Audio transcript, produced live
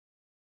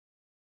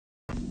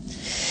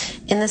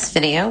In this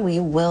video, we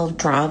will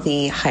draw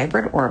the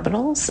hybrid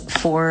orbitals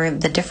for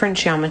the different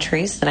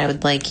geometries that I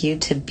would like you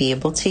to be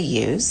able to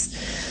use.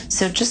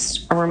 So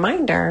just a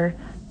reminder,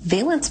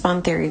 valence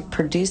bond theory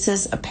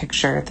produces a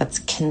picture that's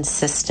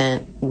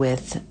consistent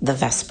with the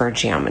VSEPR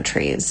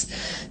geometries.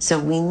 So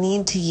we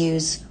need to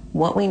use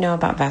what we know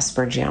about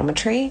VSEPR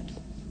geometry,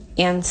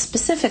 and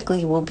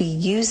specifically we'll be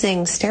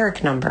using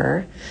steric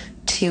number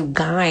to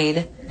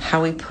guide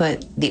how we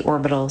put the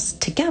orbitals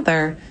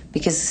together,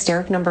 because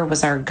steric number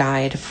was our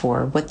guide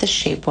for what the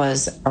shape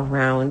was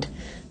around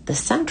the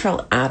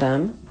central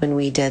atom when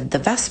we did the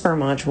VSEPR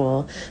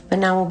module, but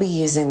now we'll be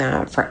using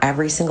that for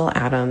every single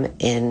atom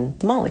in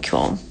the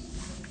molecule.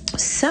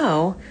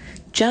 So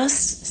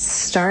just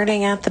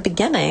starting at the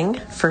beginning,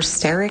 for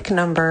steric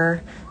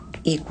number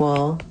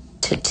equal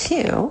to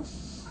 2,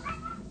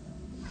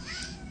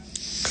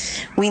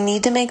 we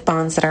need to make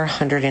bonds that are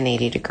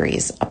 180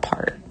 degrees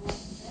apart.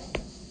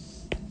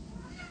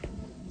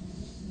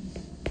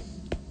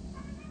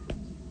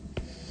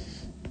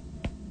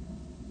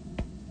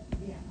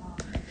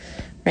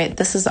 Right,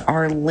 this is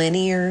our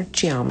linear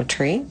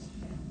geometry.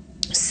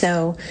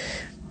 So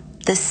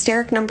the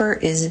steric number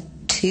is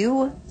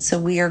 2, so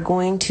we are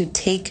going to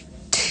take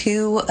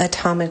 2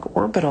 atomic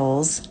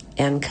orbitals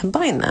and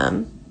combine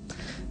them.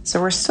 So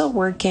we're still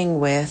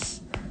working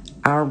with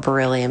our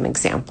beryllium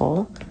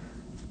example.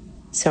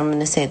 So I'm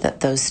going to say that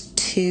those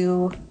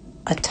 2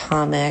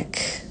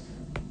 atomic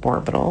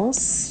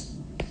orbitals,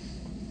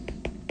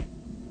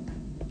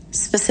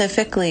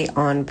 specifically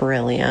on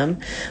beryllium,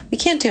 we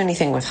can't do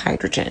anything with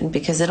hydrogen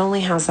because it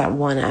only has that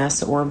one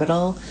s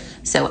orbital.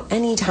 So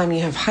anytime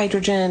you have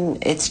hydrogen,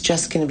 it's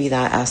just going to be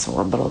that s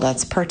orbital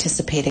that's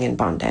participating in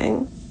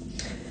bonding.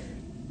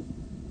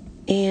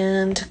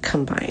 And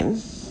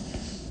combine.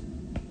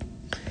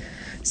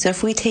 So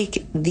if we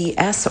take the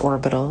s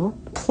orbital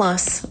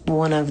plus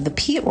one of the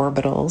p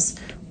orbitals,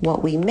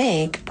 what we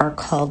make are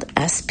called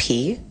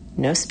sp,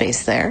 no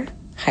space there,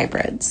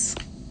 hybrids.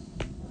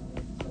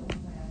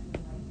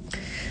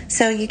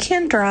 So you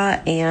can draw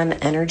an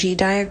energy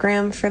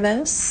diagram for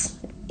this,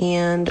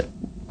 and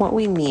what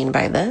we mean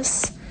by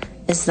this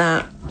is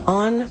that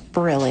on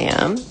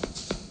beryllium,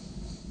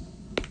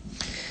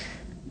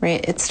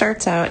 right, it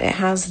starts out, it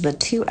has the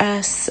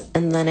 2s,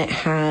 and then it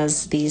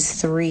has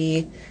these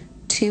 3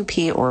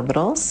 2p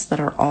orbitals that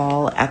are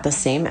all at the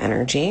same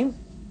energy.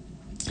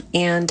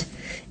 And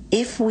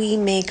if we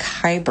make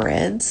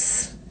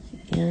hybrids,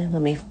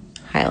 let me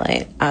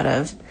highlight, out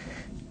of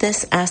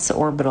this s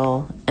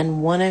orbital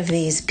and one of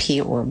these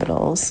p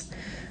orbitals,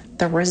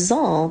 the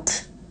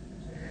result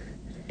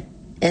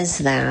is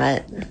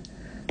that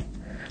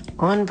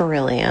on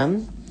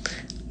beryllium,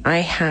 I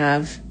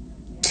have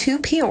 2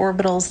 p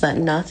orbitals that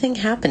nothing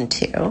happened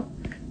to,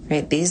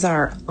 right? These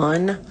are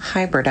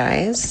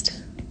unhybridized.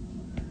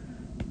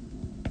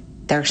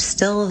 They're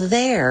still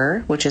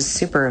there, which is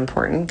super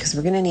important because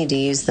we're going to need to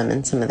use them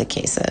in some of the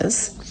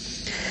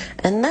cases.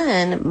 And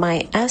then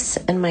my s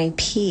and my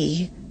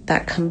p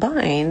that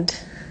combined,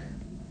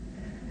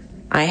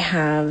 I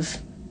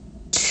have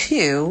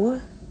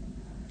 2.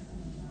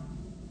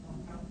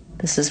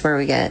 This is where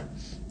we get,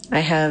 I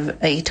have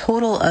a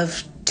total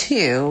of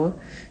 2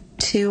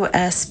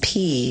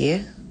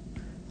 sp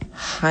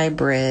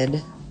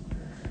hybrid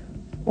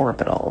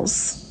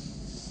orbitals.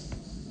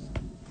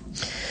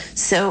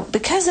 So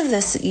because of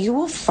this, you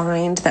will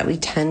find that we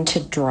tend to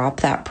drop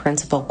that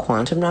principal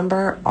quantum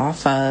number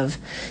off of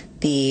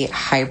the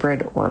hybrid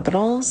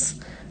orbitals.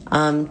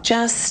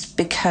 Just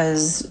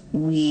because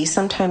we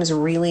sometimes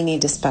really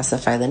need to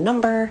specify the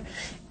number,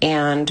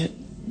 and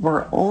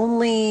we're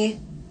only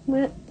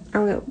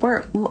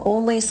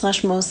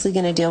mostly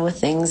going to deal with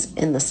things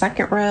in the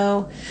second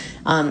row.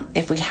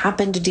 If we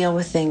happen to deal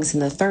with things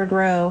in the third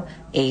row,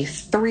 a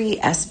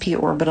 3 sp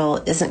orbital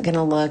isn't going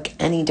to look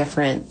any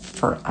different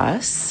for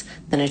us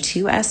than a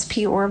 2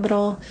 sp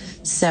orbital.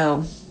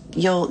 So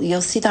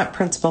you'll see that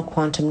principal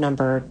quantum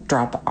number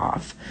drop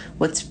off.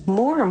 What's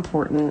more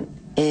important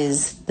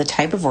is the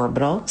type of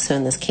orbital, so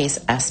in this case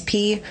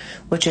sp,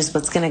 which is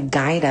what's going to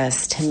guide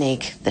us to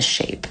make the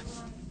shape.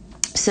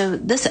 So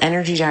this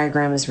energy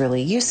diagram is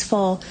really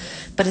useful,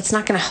 but it's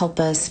not going to help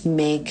us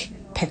make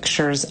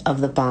pictures of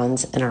the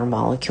bonds in our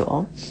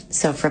molecule.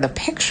 So for the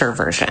picture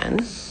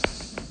version,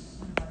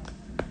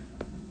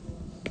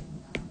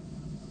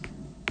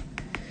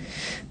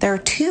 there are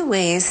 2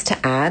 ways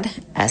to add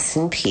s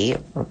and p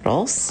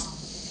orbitals.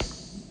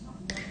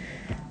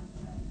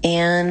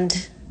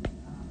 And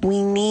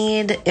we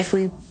need, if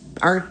we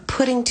are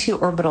putting 2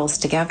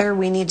 orbitals together,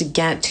 we need to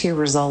get 2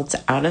 results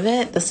out of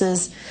it. This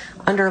is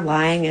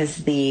underlying is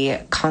the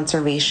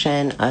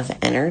conservation of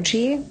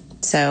energy.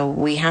 So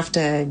we have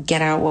to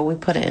get out what we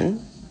put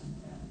in.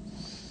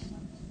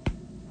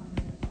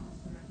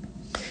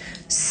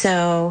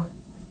 So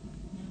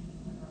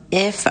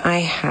if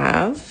I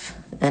have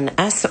an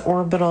s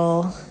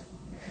orbital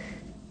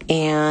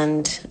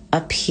and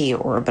a p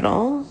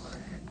orbital,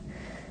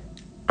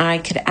 I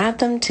could add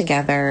them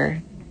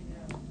together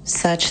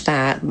such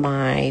that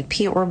my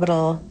p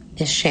orbital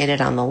is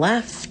shaded on the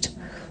left,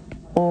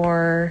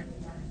 or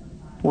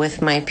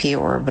with my p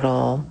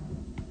orbital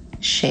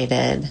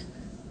shaded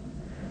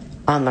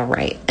on the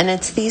right. And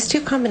it's these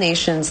two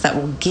combinations that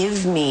will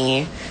give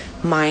me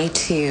my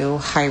two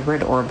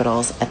hybrid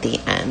orbitals at the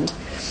end.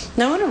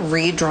 Now I want to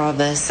redraw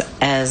this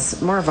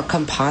as more of a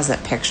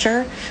composite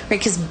picture, right?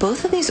 Because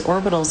both of these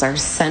orbitals are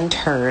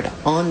centered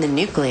on the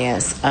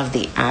nucleus of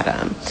the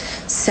atom.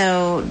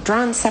 So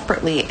drawn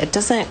separately, it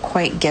doesn't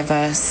quite give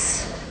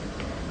us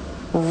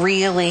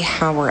really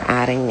how we're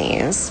adding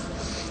these.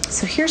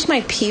 So here's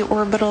my p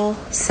orbital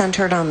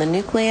centered on the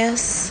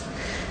nucleus,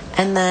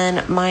 and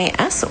then my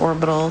s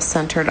orbital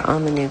centered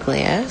on the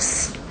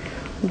nucleus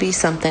would be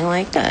something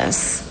like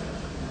this.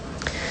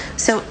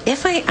 So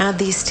if I add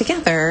these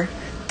together,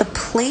 the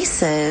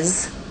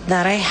places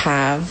that I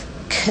have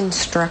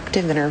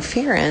constructive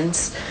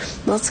interference,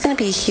 well, it's going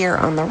to be here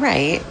on the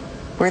right,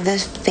 where the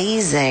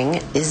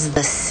phasing is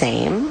the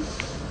same.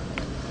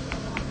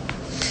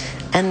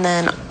 And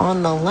then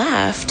on the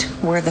left,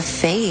 where the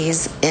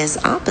phase is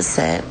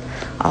opposite,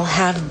 I'll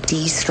have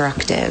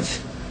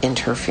destructive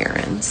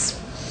interference.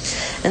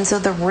 And so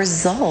the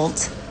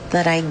result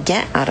that I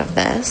get out of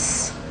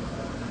this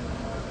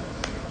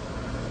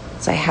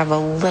is I have a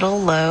little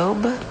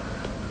lobe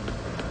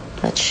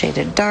that's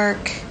shaded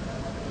dark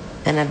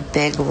and a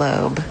big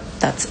lobe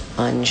that's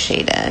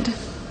unshaded.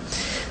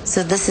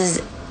 So this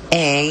is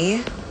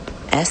a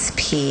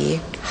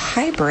sp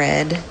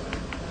hybrid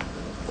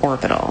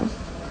orbital.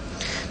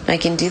 I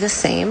can do the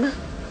same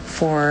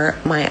for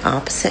my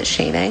opposite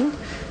shading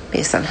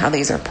based on how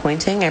these are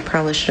pointing. I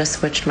probably should have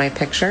switched my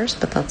pictures,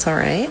 but that's all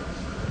right.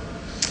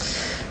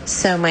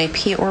 So my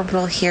p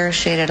orbital here is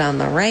shaded on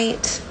the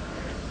right,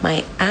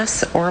 my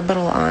s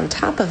orbital on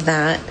top of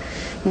that.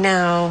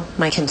 Now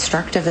my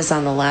constructive is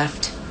on the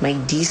left, my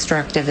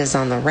destructive is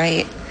on the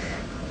right,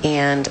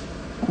 and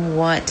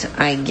what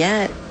I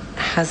get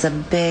has a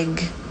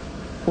big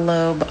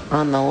lobe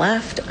on the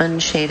left,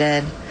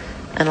 unshaded,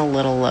 and a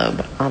little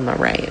lobe on the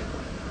right.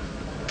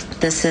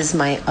 This is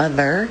my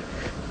other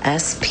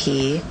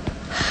sp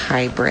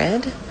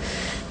hybrid,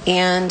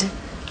 and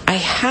I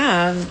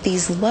have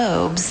these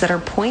lobes that are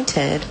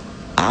pointed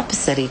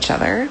opposite each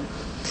other.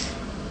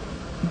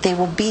 They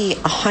will be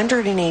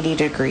 180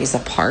 degrees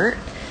apart,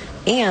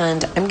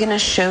 and I'm going to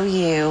show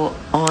you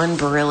on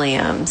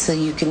beryllium so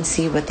you can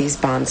see what these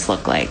bonds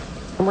look like.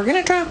 And we're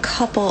going to draw a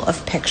couple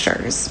of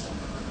pictures.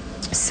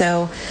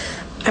 So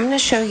I'm going to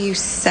show you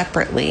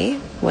separately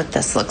what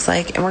this looks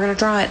like, and we're going to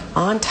draw it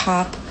on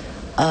top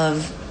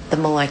of the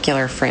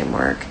molecular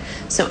framework.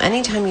 So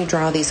anytime you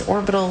draw these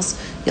orbitals,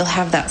 you'll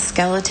have that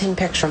skeleton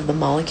picture of the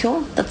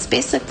molecule. That's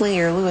basically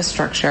your Lewis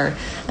structure,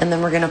 and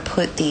then we're going to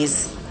put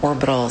these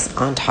orbitals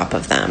on top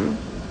of them.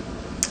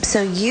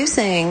 So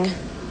using,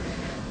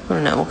 I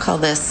don't know, we'll call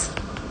this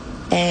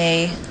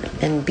A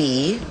and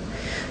B.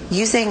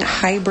 Using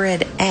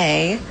hybrid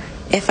A,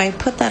 if I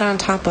put that on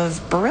top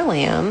of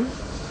beryllium,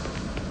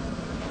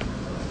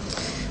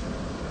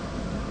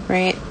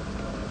 right,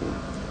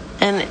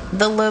 and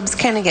the lobes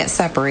kind of get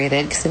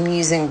separated because I'm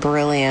using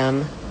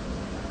beryllium,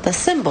 the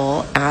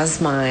symbol,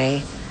 as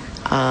my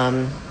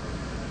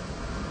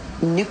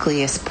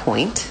nucleus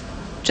point.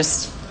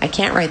 Just, I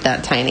can't write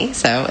that tiny,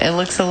 so it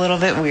looks a little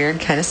bit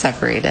weird, kind of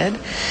separated.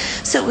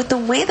 So with the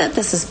way that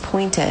this is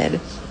pointed,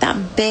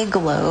 that big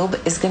lobe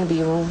is going to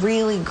be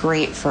really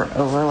great for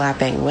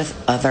overlapping with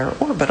other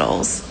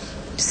orbitals.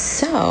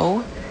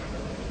 So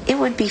it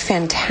would be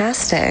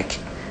fantastic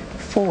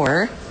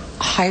for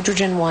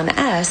hydrogen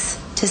 1s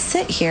to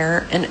sit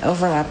here and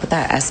overlap with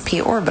that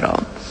sp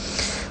orbital.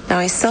 Now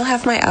I still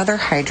have my other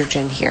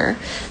hydrogen here,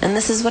 and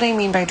this is what I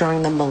mean by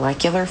drawing the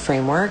molecular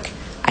framework.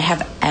 I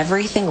have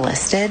everything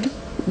listed.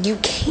 You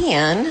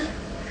can,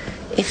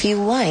 if you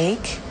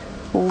like,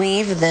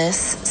 leave this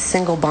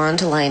single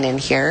bond line in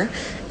here,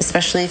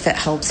 especially if it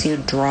helps you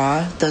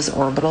draw those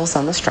orbitals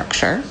on the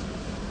structure.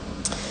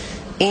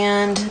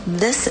 And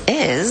this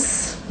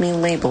is, let me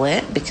label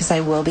it because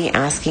I will be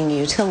asking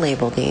you to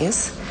label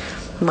these,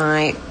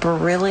 my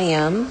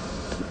beryllium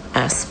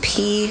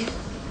sp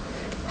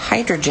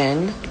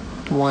hydrogen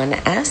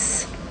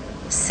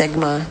 1s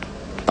sigma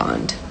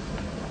bond.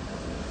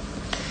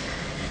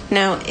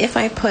 Now, if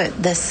I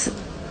put this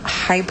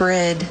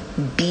hybrid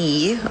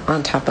B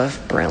on top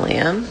of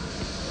beryllium,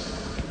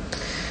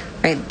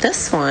 right,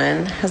 this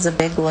one has a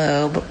big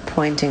lobe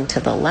pointing to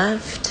the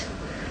left,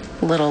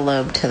 little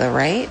lobe to the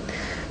right.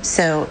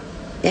 So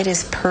it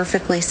is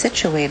perfectly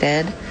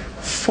situated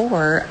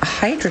for a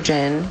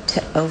hydrogen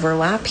to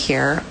overlap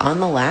here on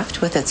the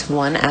left with its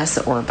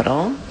 1s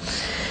orbital.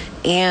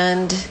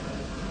 And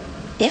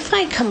if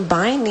I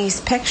combine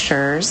these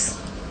pictures,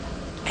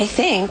 I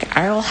think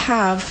I will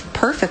have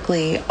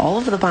perfectly all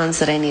of the bonds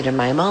that I need in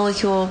my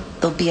molecule.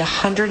 They'll be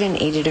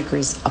 180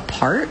 degrees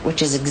apart,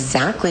 which is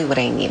exactly what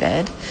I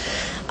needed.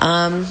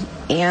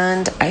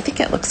 And I think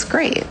it looks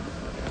great.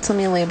 So let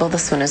me label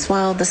this one as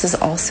well. This is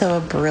also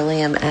a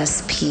beryllium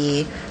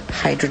sp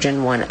hydrogen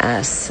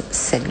 1s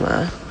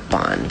sigma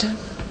bond.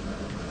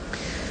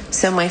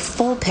 So my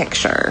full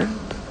picture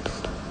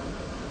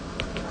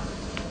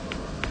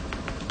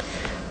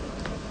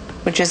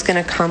which is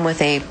going to come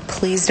with a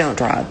please don't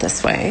draw it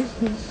this way.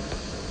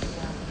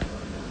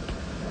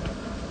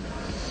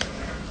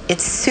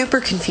 It's super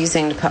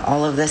confusing to put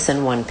all of this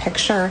in one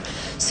picture.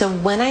 So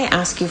when I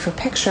ask you for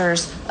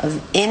pictures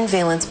in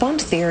valence bond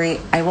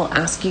theory, I will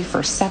ask you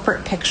for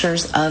separate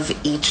pictures of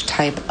each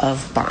type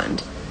of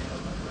bond.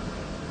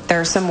 There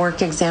are some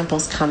work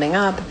examples coming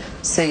up,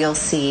 so you'll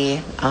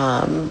see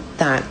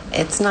that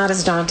it's not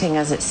as daunting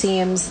as it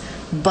seems,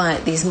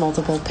 but these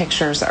multiple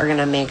pictures are going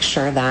to make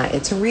sure that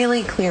it's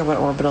really clear what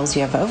orbitals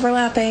you have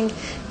overlapping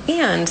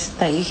and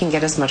that you can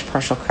get as much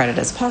partial credit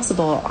as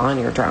possible on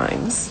your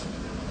drawings.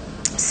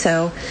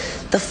 So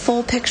the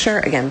full picture,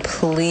 again,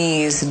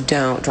 please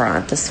don't draw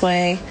it this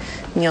way,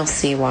 and you'll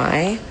see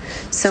why.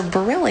 So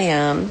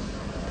beryllium,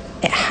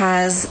 it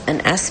has an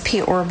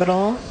sp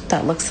orbital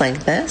that looks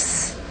like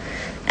this,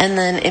 and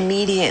then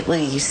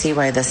immediately you see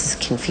why this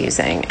is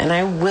confusing. And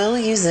I will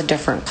use a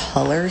different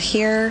color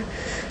here,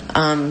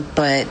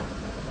 but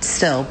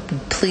still,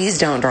 please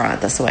don't draw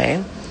it this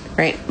way,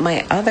 right?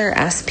 My other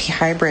sp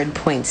hybrid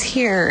points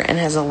here and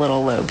has a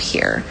little lobe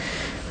here,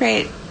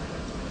 right?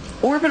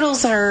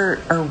 Orbitals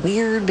are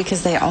weird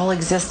because they all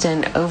exist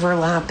in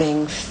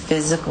overlapping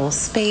physical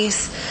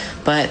space,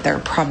 but their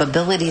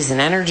probabilities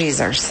and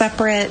energies are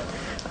separate.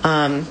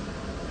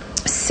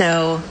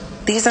 So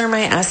these are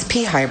my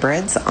sp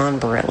hybrids on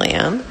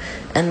beryllium.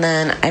 And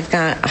then I've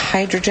got a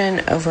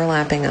hydrogen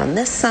overlapping on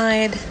this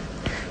side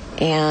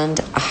and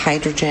a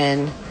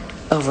hydrogen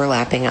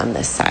overlapping on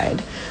this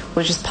side,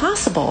 which is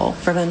possible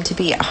for them to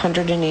be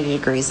 180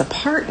 degrees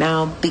apart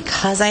now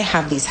because I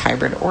have these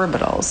hybrid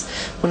orbitals.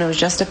 When it was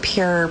just a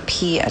pure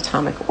p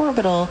atomic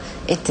orbital,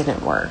 it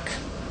didn't work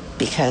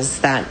because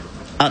that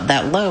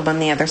lobe on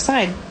the other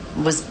side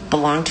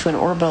belonged to an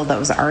orbital that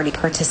was already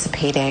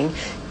participating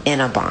in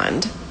a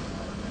bond.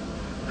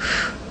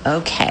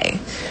 Okay,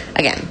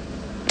 again,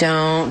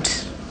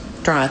 don't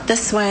draw it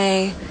this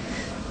way.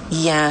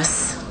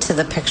 Yes to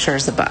the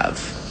pictures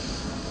above.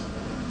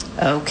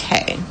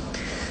 Okay,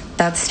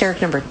 that's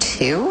steric number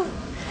 2.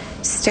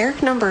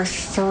 Steric number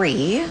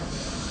 3,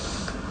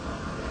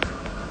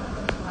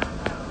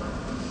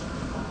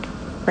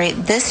 right,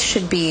 this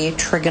should be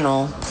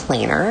trigonal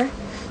planar.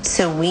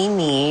 So we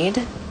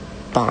need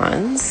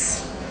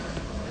bonds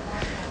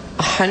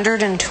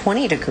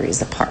 120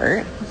 degrees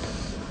apart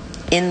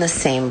in the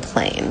same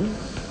plane.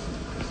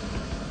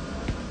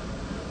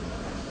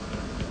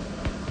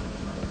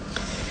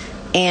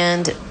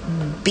 And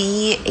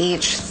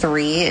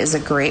BH3 is a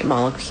great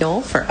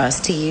molecule for us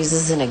to use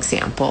as an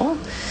example.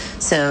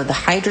 So the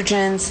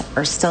hydrogens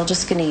are still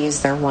just going to use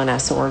their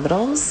 1s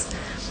orbitals.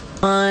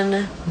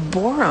 On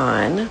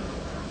boron,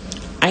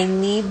 I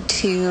need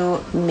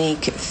to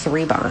make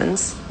 3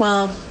 bonds.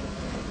 Well,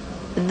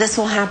 this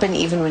will happen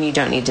even when you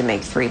don't need to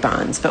make 3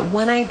 bonds. But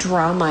when I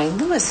draw my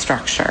Lewis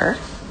structure,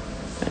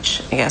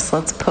 which I guess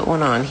let's put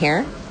one on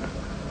here,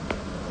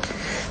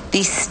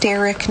 the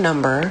steric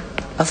number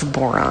of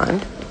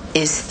boron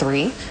is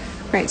 3,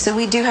 right? So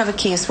we do have a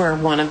case where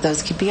one of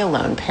those could be a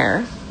lone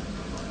pair,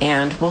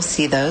 and we'll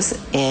see those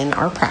in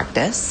our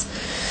practice.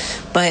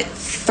 But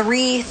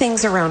 3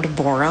 things around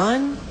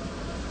boron,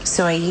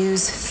 so I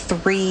use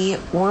 3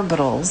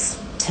 orbitals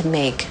to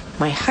make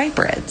my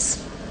hybrids.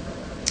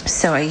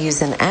 So I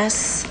use an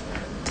S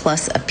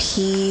plus a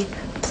P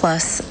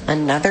plus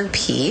another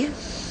P,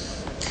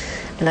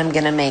 and I'm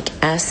going to make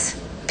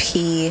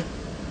sp2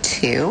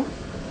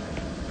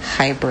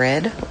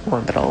 hybrid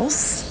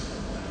orbitals.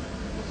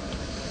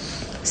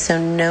 So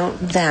note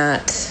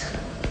that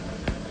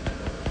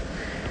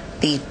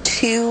the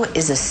 2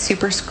 is a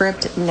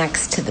superscript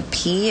next to the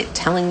P,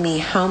 telling me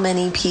how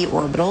many P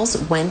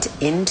orbitals went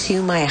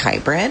into my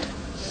hybrid.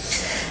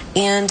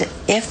 And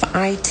if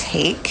I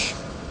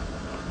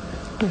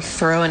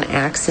throw an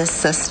axis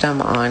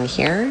system on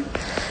here,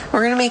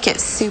 we're going to make it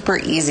super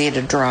easy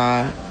to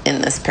draw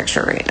in this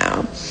picture right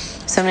now.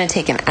 So I'm going to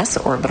take an s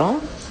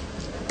orbital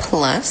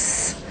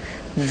plus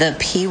the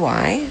py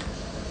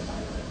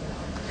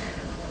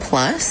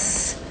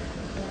plus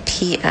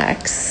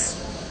px.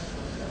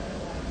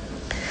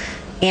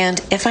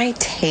 And if I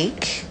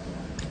take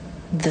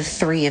the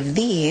 3 of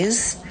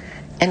these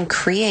and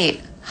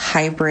create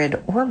hybrid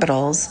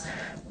orbitals,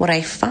 what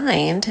I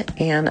find,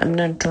 and I'm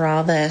going to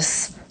draw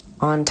this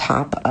on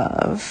top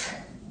of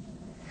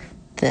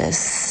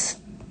this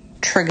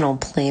trigonal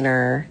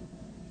planar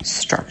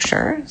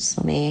structure.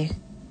 So let me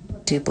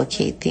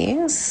duplicate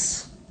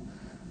these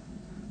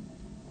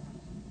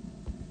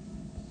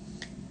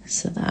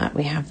so that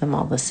we have them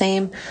all the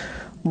same.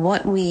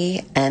 What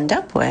we end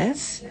up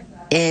with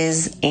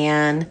is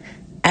an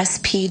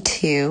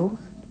sp2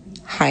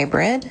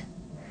 hybrid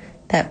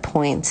that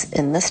points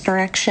in this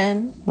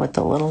direction with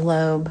the little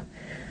lobe.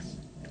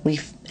 We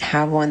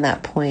have one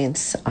that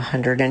points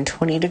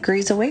 120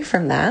 degrees away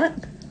from that.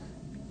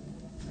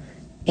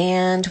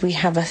 And we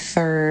have a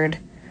third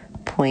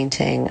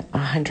pointing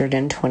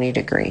 120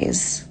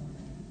 degrees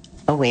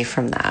away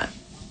from that.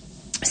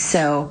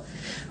 So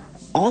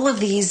all of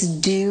these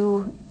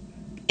do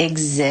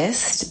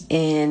exist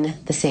in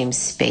the same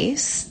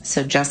space.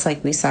 So just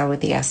like we saw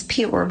with the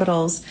sp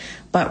orbitals,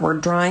 but we're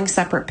drawing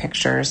separate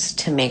pictures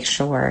to make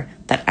sure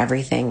that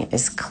everything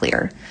is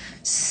clear.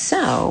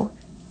 So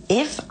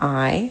if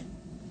I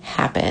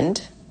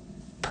happened,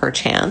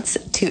 perchance,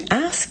 to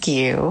ask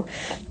you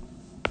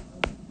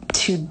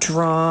to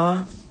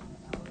draw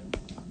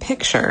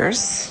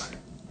pictures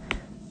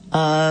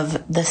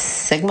of the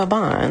sigma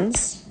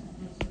bonds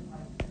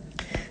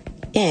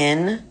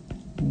in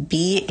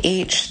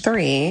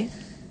BH3,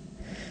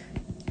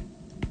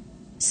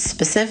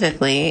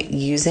 specifically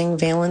using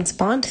valence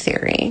bond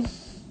theory,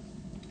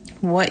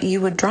 what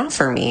you would draw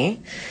for me,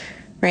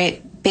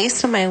 right?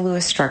 Based on my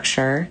Lewis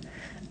structure,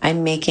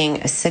 I'm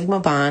making a sigma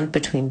bond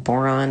between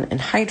boron and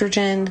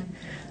hydrogen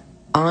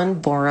on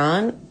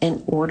boron.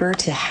 In order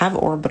to have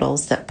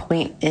orbitals that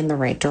point in the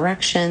right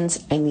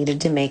directions, I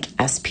needed to make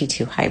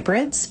sp2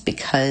 hybrids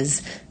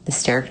because the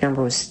steric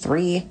number was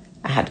 3.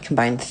 I had to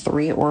combine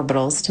 3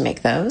 orbitals to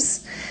make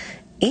those.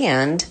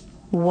 And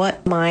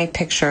what my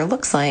picture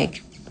looks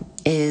like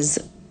is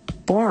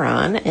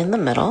boron in the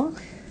middle.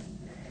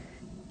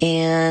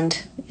 And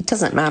it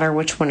doesn't matter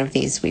which one of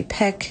these we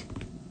pick.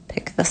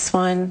 Pick this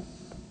one.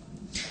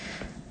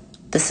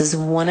 This is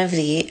one of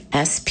the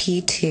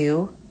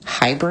sp2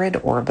 hybrid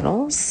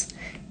orbitals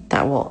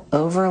that will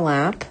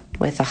overlap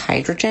with a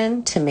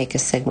hydrogen to make a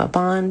sigma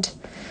bond.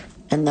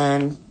 And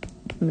then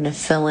I'm going to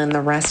fill in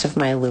the rest of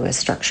my Lewis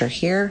structure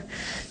here.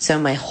 So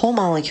my whole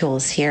molecule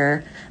is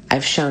here.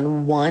 I've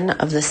shown one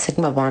of the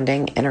sigma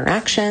bonding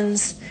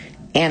interactions,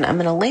 and I'm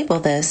going to label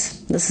this.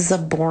 This is a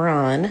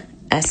boron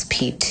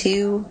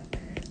sp2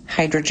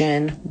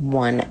 hydrogen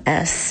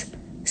 1s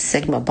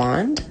sigma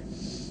bond.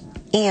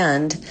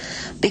 And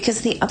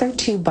because the other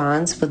 2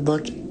 bonds would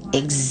look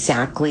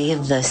exactly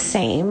the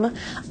same,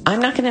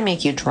 I'm not going to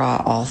make you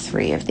draw all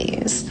 3 of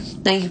these.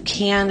 Now you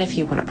can, if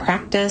you want to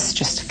practice,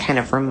 just to kind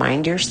of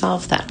remind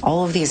yourself that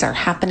all of these are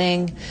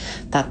happening,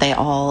 that they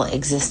all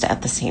exist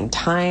at the same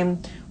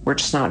time. We're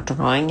just not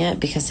drawing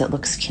it because it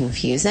looks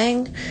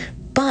confusing.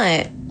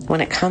 But when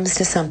it comes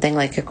to something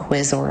like a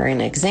quiz or an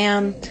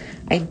exam,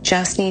 I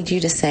just need you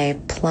to say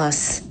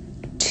plus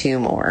 2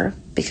 more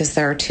because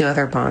there are 2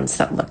 other bonds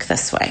that look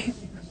this way.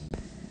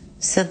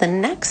 So the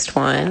next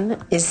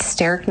one is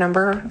steric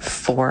number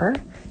 4.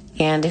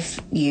 And if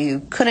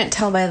you couldn't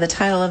tell by the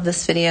title of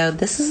this video,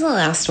 this is the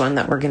last one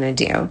that we're going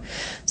to do.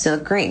 So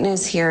the great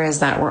news here is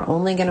that we're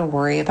only going to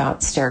worry about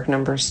steric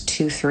numbers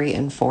 2, 3,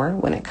 and 4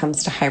 when it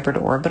comes to hybrid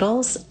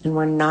orbitals, and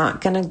we're not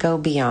going to go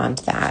beyond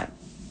that.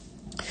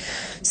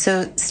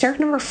 So steric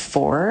number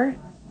 4,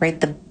 right,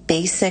 the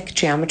basic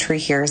geometry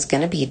here is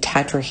going to be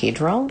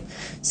tetrahedral.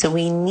 So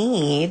we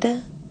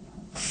need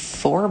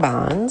 4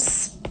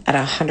 bonds at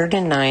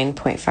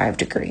 109.5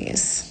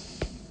 degrees.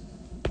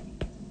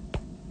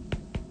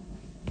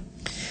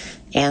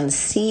 And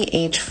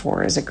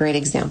CH4 is a great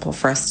example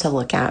for us to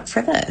look at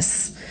for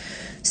this.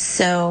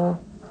 So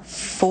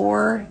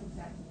 4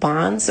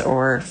 bonds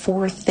or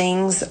 4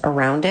 things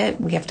around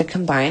it, we have to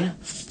combine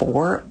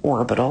 4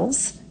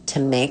 orbitals to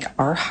make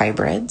our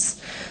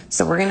hybrids.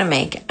 So we're going to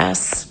make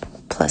S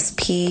plus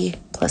P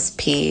plus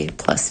P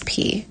plus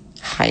P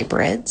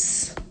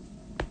hybrids.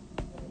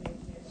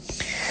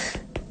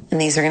 And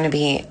these are going to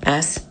be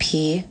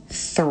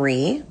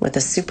sp3 with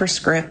a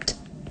superscript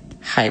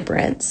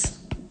hybrids.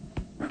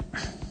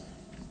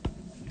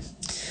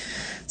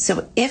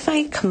 So if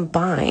I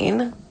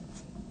combine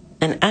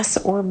an s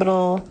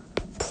orbital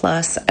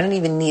plus, I don't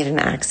even need an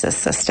axis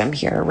system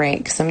here, right?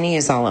 Because I'm going to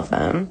use all of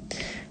them.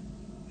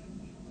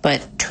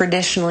 But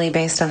traditionally,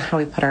 based on how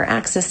we put our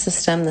axis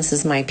system, this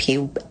is my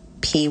py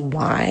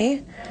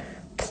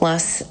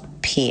plus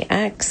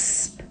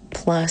px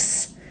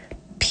plus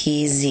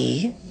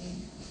pz.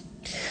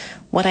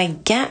 What I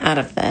get out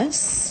of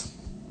this,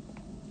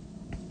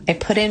 I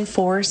put in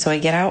 4, so I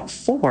get out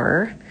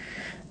 4.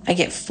 I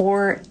get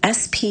 4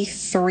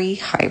 sp3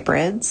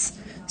 hybrids.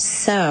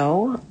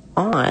 So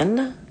on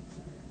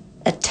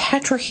a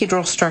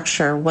tetrahedral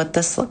structure, what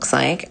this looks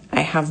like,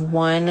 I have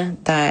one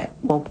that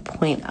will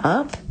point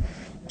up,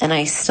 and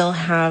I still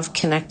have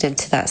connected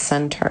to that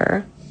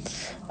center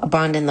a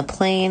bond in the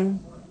plane,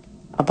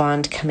 a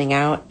bond coming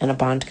out, and a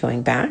bond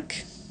going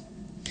back.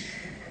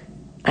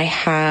 I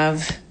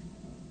have,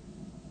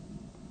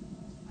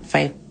 if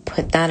I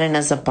put that in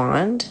as a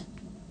bond,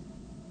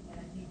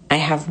 I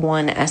have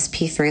one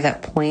sp3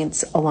 that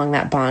points along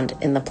that bond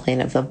in the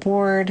plane of the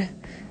board,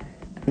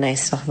 and I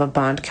still have a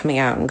bond coming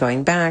out and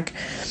going back.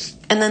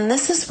 And then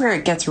this is where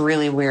it gets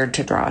really weird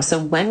to draw. So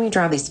when we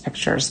draw these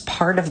pictures,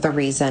 part of the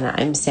reason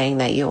I'm saying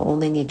that you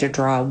only need to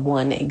draw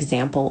one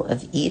example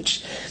of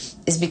each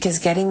is because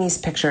getting these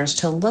pictures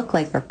to look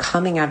like they're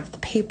coming out of the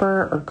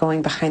paper or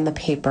going behind the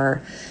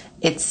paper,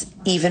 it's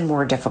even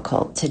more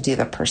difficult to do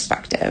the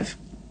perspective.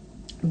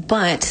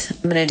 But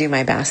I'm going to do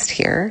my best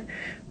here.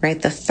 Right,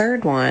 the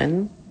third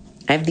one,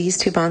 I have these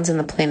 2 bonds in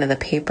the plane of the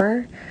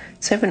paper.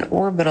 So I have an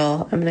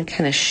orbital. I'm going to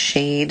kind of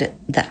shade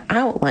the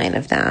outline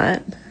of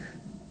that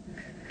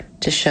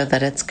to show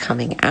that it's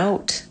coming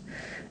out.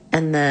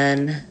 And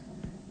then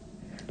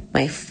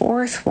my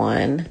fourth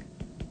one,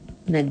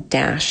 I'm going to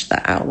dash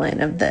the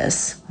outline of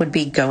this, would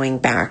be going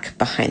back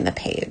behind the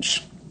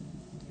page.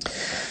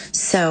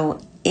 So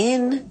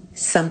in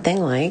something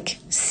like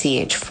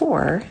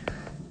CH4,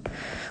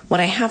 what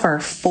I have are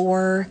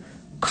 4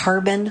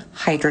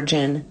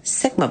 carbon-hydrogen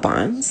sigma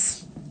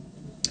bonds.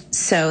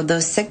 So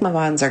those sigma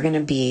bonds are going to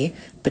be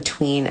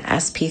between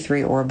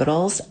sp3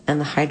 orbitals and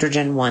the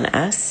hydrogen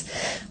 1s.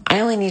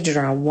 I only need to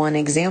draw one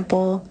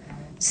example.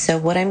 So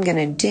what I'm going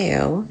to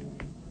do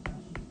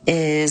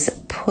is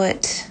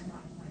put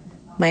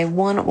my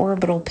one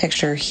orbital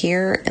picture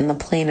here in the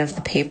plane of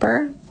the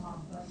paper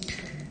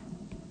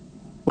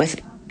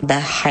with the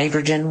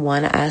hydrogen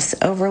 1s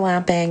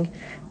overlapping,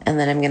 and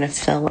then I'm going to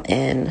fill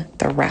in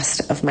the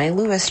rest of my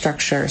Lewis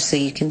structure so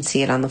you can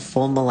see it on the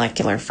full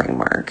molecular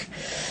framework.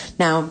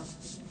 Now,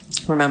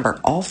 remember,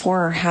 all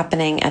 4 are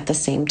happening at the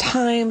same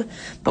time,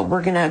 but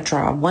we're going to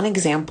draw one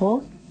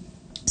example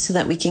so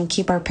that we can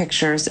keep our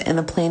pictures in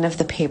the plane of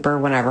the paper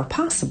whenever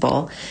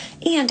possible.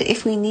 And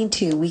if we need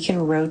to, we can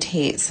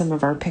rotate some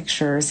of our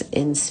pictures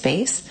in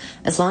space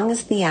as long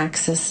as the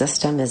axis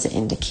system is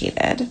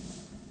indicated.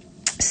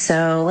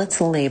 So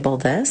let's label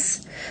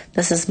this.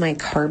 This is my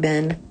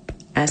carbon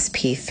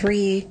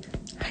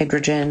sp3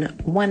 hydrogen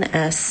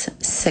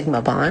 1s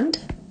sigma bond.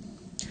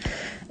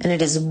 And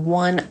it is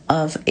one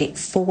of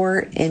 4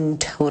 in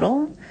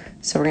total.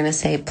 So we're going to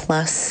say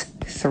plus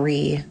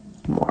 3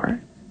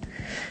 more.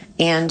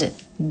 And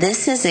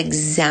this is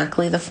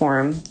exactly the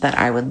form that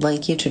I would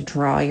like you to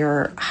draw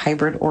your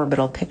hybrid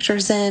orbital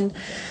pictures in.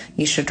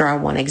 You should draw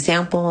one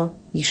example.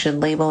 You should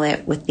label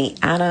it with the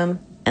atom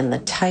and the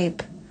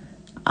type,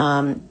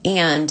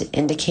 and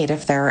indicate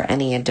if there are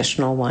any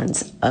additional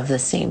ones of the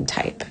same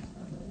type.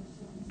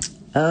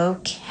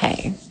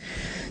 Okay,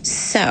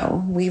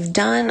 so we've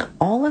done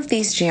all of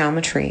these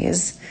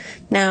geometries.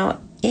 Now,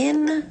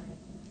 in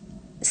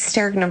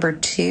steric number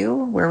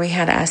 2, where we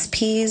had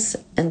SPs,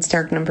 and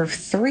steric number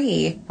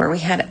 3, where we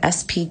had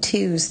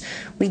sp2s,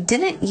 we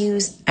didn't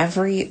use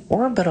every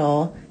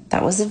orbital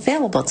that was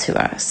available to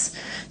us.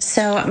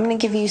 So I'm going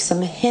to give you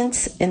some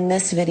hints in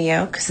this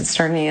video because it's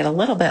starting to get a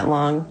little bit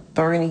long,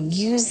 but we're going to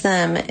use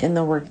them in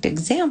the worked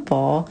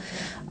example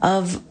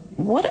of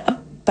what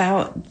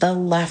about the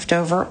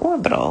leftover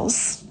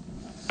orbitals.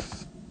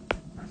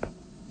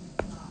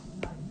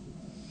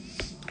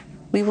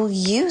 We will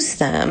use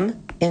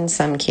them in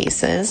some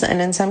cases,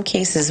 and in some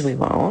cases we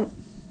won't.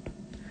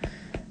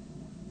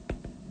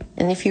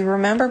 And if you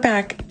remember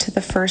back to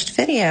the first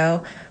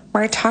video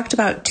where I talked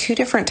about 2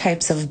 different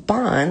types of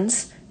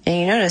bonds, and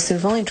you notice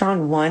we've only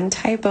drawn one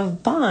type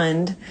of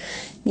bond,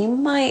 you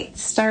might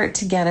start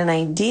to get an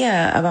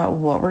idea about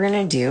what we're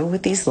going to do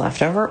with these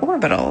leftover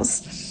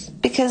orbitals.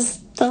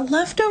 Because the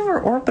leftover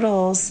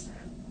orbitals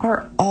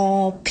are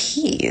all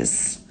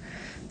p's.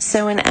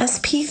 So in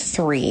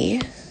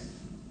sp3,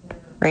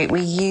 right,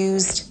 we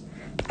used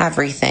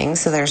everything,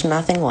 so there's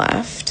nothing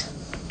left.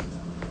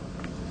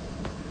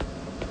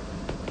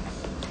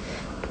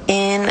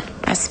 In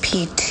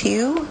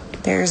sp2,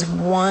 there's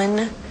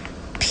 1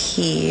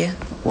 p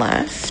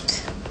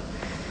left.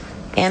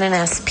 And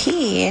in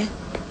sp,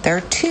 there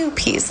are 2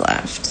 p's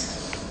left.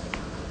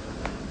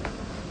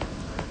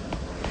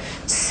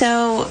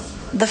 So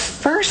the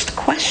first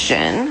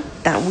question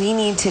that we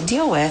need to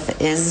deal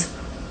with is,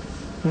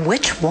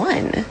 which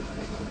one?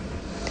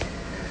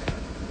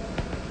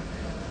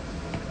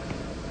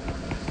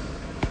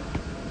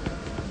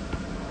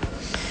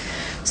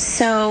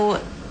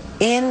 So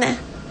in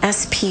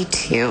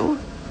sp2,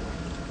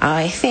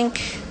 I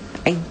think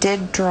I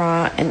did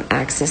draw an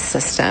axis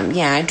system.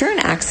 Yeah, I drew an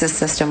axis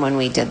system when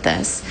we did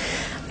this.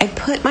 I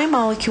put my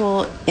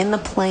molecule in the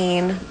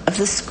plane of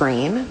the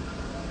screen.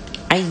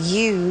 I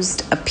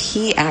used a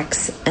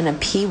px and a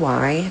py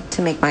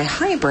to make my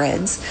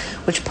hybrids,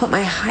 which put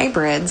my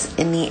hybrids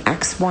in the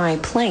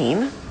xy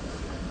plane.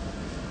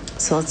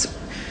 So let's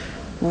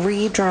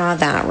redraw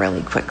that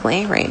really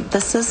quickly, right?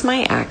 This is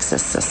my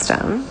axis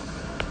system.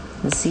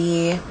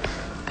 Z,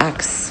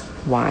 X,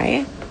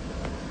 Y.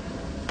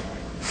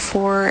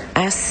 For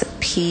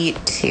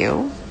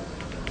sp2,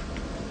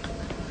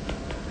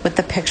 with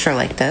the picture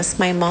like this,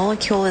 my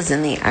molecule is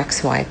in the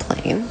XY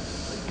plane.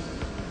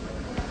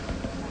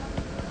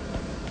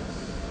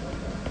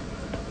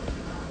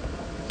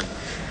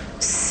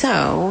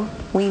 So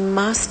we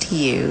must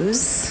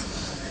use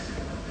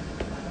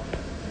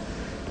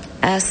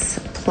S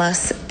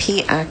plus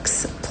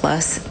px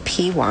plus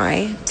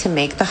py to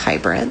make the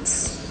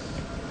hybrids.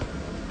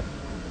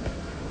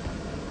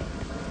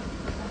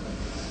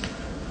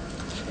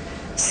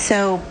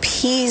 So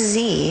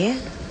PZ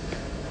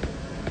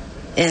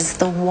is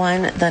the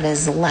one that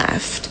is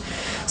left.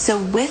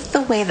 So with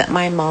the way that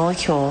my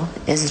molecule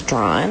is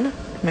drawn,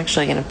 I'm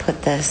actually going to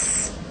put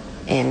this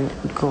in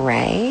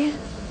gray.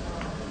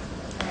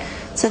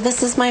 So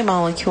this is my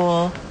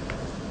molecule.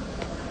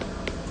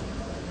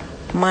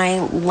 My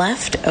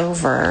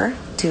leftover,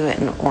 do it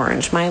in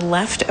orange, my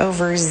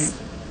leftover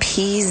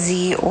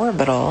PZ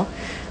orbital,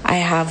 I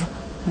have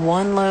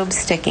 1 lobe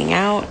sticking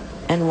out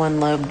and 1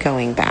 lobe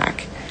going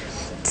back.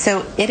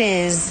 So it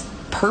is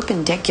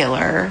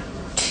perpendicular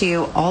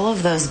to all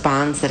of those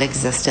bonds that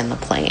exist in the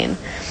plane.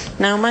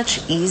 Now, a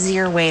much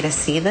easier way to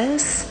see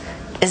this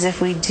is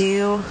if we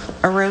do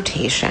a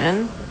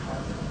rotation.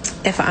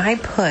 If I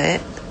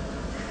put,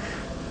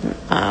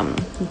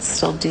 let's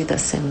still do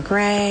this in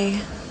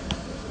gray.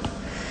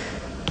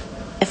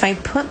 If I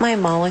put my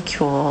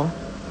molecule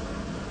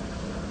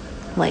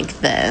like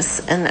this,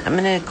 and I'm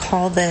going to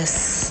call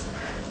this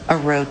a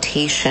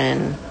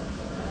rotation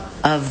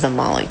of the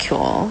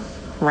molecule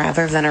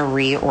rather than a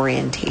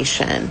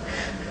reorientation,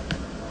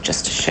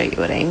 just to show you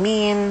what I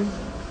mean.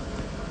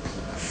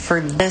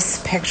 For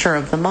this picture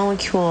of the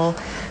molecule,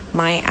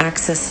 my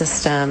axis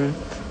system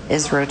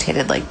is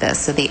rotated like this.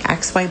 So the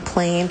XY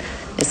plane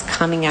is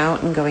coming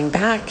out and going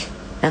back,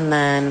 and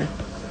then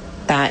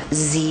that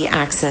Z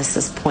axis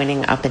is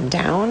pointing up and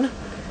down.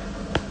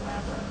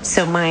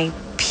 So my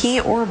p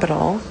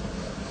orbital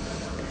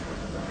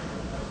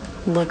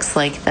looks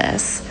like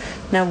this.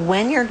 Now,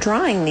 when you're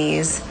drawing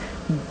these,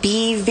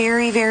 be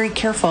very, very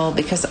careful,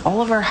 because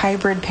all of our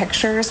hybrid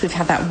pictures, we've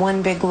had that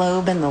one big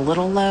lobe and the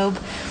little lobe.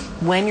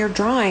 When you're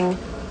drawing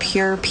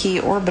pure p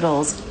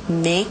orbitals,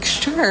 make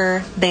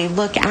sure they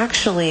look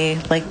actually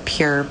like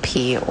pure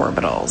p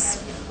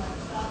orbitals.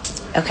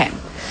 Okay,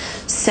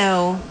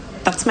 so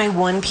that's my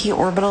 1p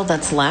orbital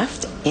that's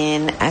left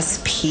in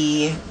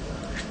sp2.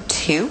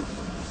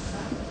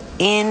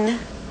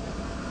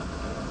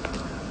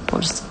 We'll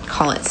just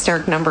call it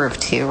steric number of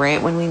 2,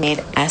 right? When we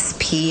made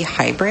sp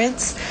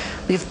hybrids,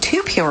 we have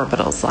 2p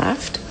orbitals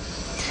left.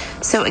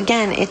 So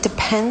again, it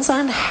depends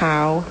on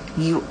how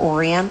you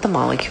orient the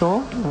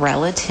molecule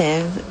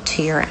relative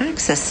to your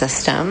axis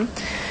system.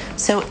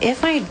 So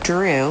if I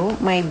drew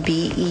my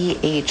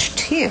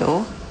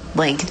BeH2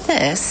 like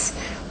this,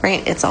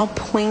 right, it's all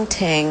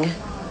pointing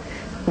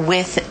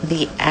with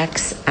the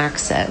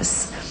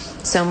x-axis.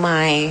 So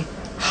my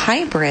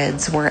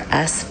hybrids were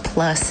S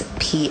plus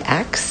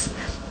PX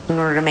in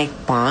order to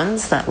make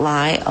bonds that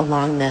lie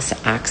along this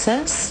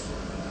axis,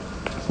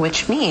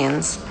 which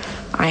means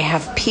I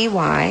have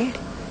PY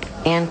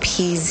and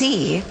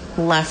PZ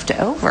left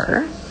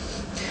over.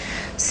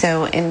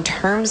 So in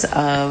terms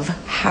of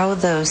how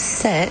those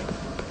sit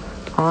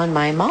on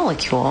my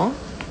molecule,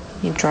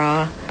 you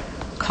draw a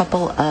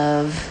couple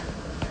of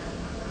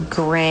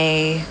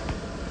gray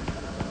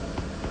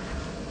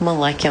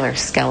molecular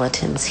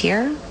skeletons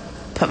here.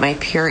 Put my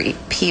pure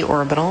p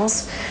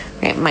orbitals,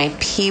 right? My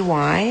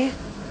PY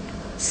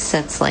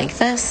sits like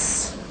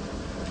this,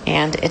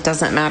 and it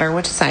doesn't matter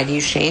which side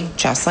you shade,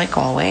 just like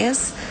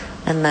always.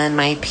 And then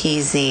my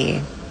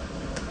PZ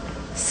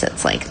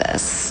sits like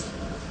this.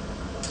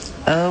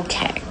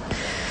 Okay,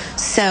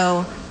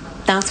 so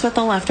that's what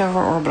the leftover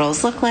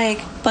orbitals look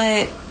like,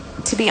 but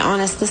to be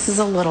honest, this is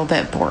a little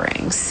bit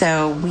boring.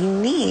 So we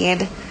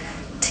need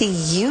to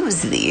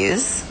use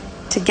these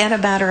to get a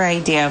better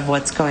idea of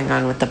what's going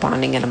on with the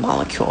bonding in a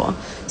molecule.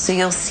 So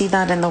you'll see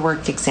that in the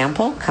worked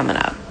example coming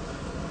up.